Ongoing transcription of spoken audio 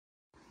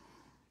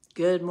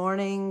Good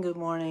morning, good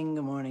morning,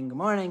 good morning, good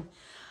morning.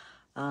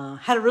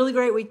 Had a really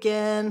great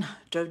weekend.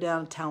 Drove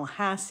down to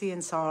Tallahassee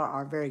and saw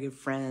our very good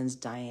friends,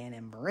 Diane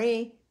and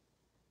Marie.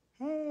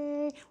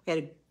 Hey, we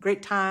had a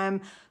great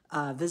time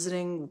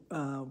visiting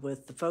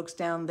with the folks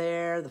down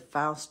there, the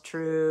Faust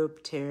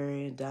Troupe,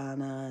 Terry and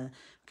Donna.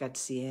 Got to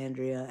see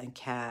Andrea and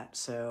Kat.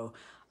 So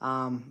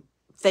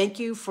thank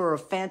you for a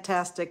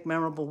fantastic,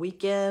 memorable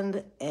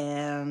weekend,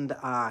 and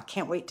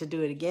can't wait to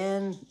do it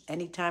again.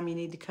 Anytime you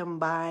need to come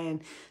by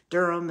in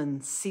Durham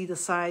and see the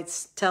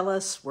sights, tell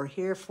us. We're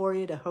here for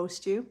you to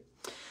host you.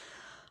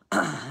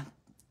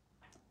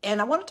 And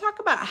I want to talk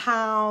about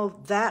how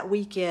that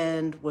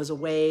weekend was a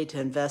way to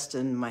invest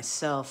in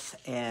myself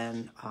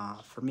and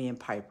for me and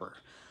Piper.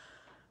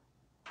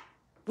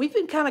 We've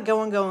been kind of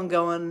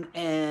going,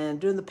 and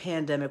during the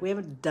pandemic, we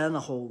haven't done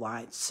a whole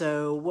lot.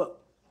 So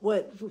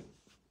what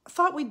I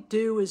thought we'd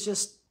do is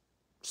just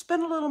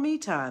spend a little me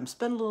time,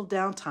 spend a little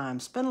downtime,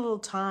 spend a little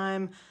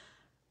time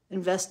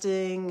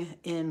investing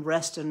in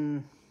rest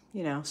and,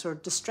 sort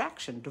of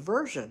distraction,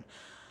 diversion.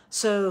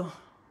 So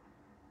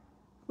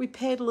we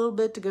paid a little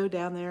bit to go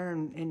down there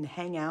and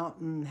hang out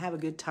and have a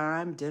good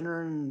time,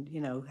 dinner and,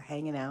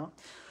 hanging out.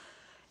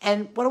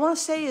 And what I want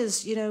to say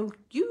is,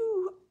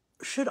 you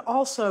should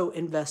also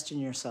invest in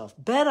yourself,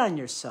 bet on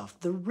yourself.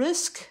 The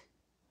risk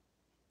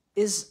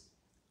is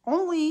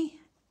only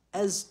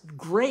as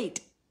great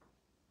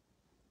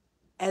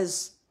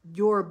as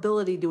your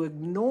ability to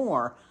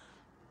ignore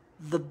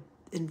the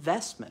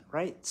investment,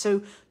 right?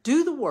 So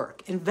do the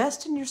work,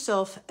 invest in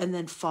yourself, and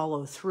then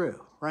follow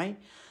through, right?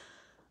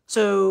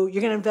 So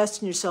you're going to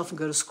invest in yourself and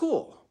go to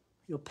school.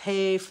 You'll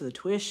pay for the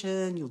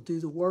tuition, you'll do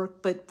the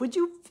work, but would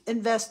you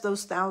invest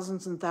those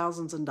thousands and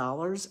thousands of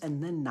dollars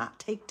and then not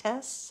take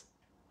tests?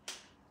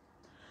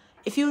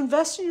 If you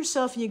invest in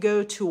yourself and you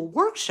go to a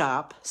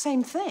workshop,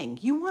 same thing.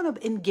 You want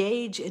to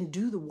engage and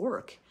do the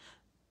work.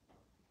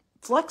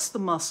 Flex the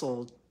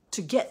muscle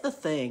to get the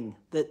thing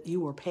that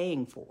you are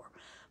paying for.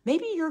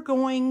 Maybe you're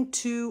going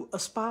to a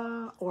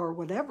spa or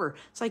whatever.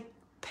 It's like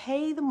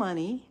pay the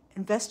money,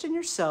 invest in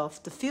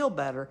yourself to feel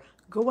better,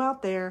 go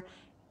out there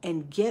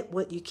and get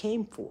what you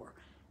came for.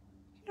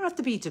 You don't have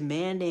to be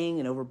demanding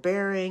and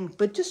overbearing,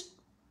 but just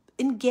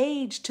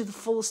engage to the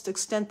fullest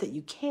extent that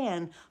you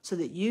can so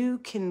that you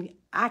can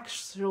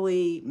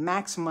actually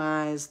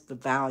maximize the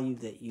value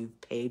that you've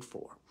paid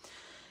for.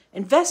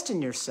 Invest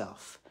in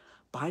yourself.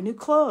 Buy new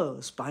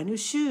clothes, buy new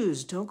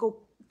shoes. Don't go,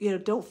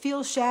 don't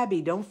feel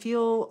shabby. Don't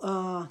feel,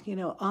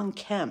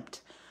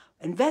 unkempt.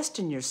 Invest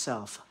in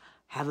yourself.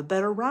 Have a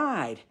better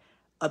ride.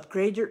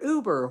 Upgrade your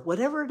Uber,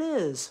 whatever it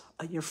is,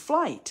 your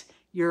flight,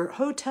 your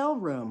hotel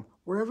room,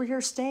 wherever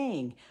you're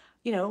staying.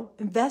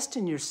 Invest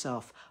in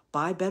yourself.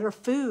 Buy better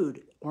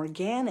food,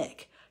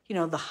 organic,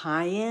 the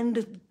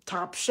high-end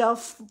top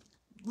shelf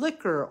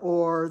liquor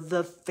or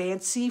the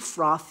fancy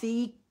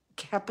frothy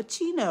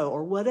cappuccino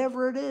or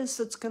whatever it is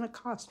that's going to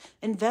cost.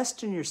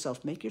 Invest in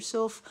yourself. Make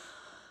yourself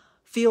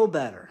feel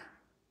better.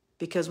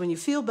 Because when you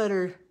feel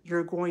better,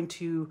 you're going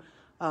to,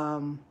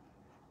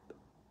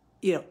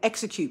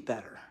 execute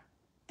better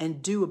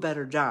and do a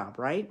better job,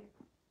 right?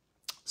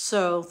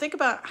 So think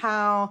about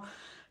how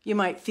you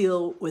might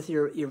feel with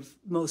your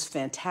most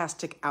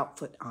fantastic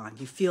outfit on.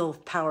 You feel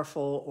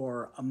powerful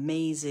or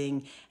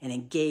amazing and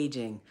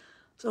engaging.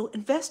 So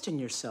invest in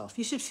yourself.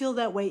 You should feel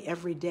that way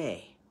every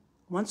day,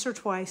 once or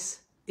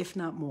twice, if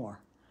not more.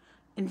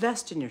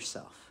 Invest in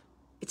yourself.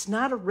 It's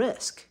not a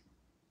risk.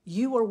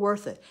 You are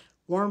worth it.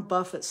 Warren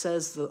Buffett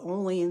says the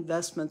only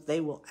investment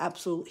he will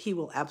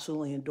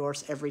absolutely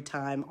endorse every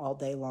time, all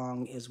day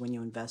long, is when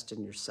you invest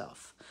in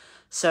yourself.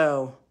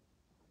 So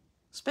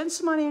spend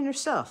some money on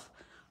yourself.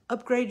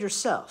 Upgrade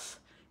yourself.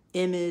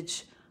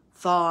 Image,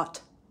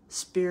 thought,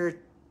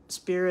 spirit,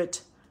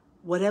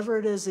 whatever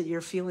it is that you're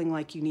feeling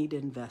like you need to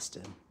invest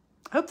in.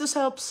 I hope this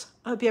helps.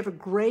 I hope you have a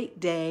great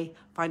day.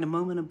 Find a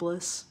moment of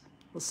bliss.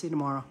 We'll see you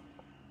tomorrow.